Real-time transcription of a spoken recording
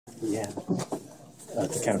Yeah,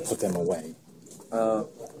 to kind of put them away?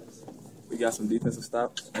 We got some defensive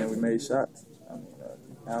stops, and we made shots. I mean,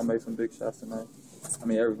 Al made some big shots tonight. I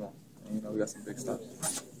mean, everyone. And, we got some big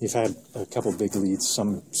stops. You've had a couple big leads.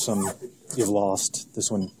 Some you've lost. This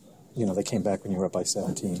one, they came back when you were up by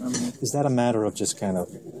 17. Is that a matter of just kind of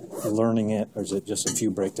learning it, or is it just a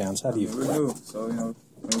few breakdowns? How do you? We're new, so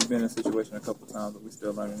we've been in a situation a couple of times, but we're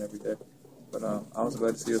still learning every day. But I was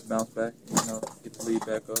glad to see us bounce back. Get the lead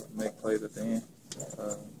back up, make plays at the end.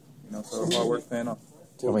 So hard work paying off.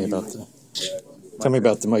 Tell me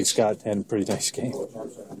about the Mike Scott had a pretty nice game.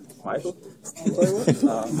 Michael?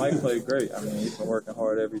 Mike played great. I mean, he's been working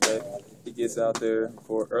hard every day. He gets out there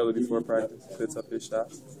early before practice, puts up his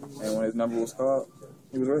shots, and when his number was called,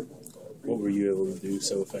 he was ready. What were you able to do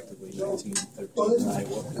so effectively 19-13 tonight?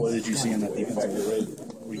 What did you see in that defensive rate?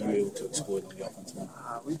 Were you able to exploit on the offensive end?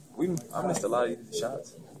 I missed a lot of easy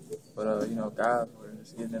shots, but guys were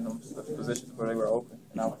just getting in them positions where they were open,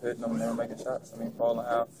 and I was hitting them and they were making shots. I mean, Paul and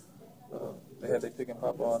Al, they had their pick and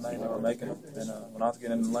pop all night and they were making them. And when I was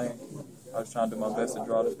getting in the lane, I was trying to do my best to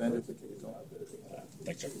draw defenders to kick it to them.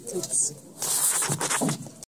 Thanks, Jeff.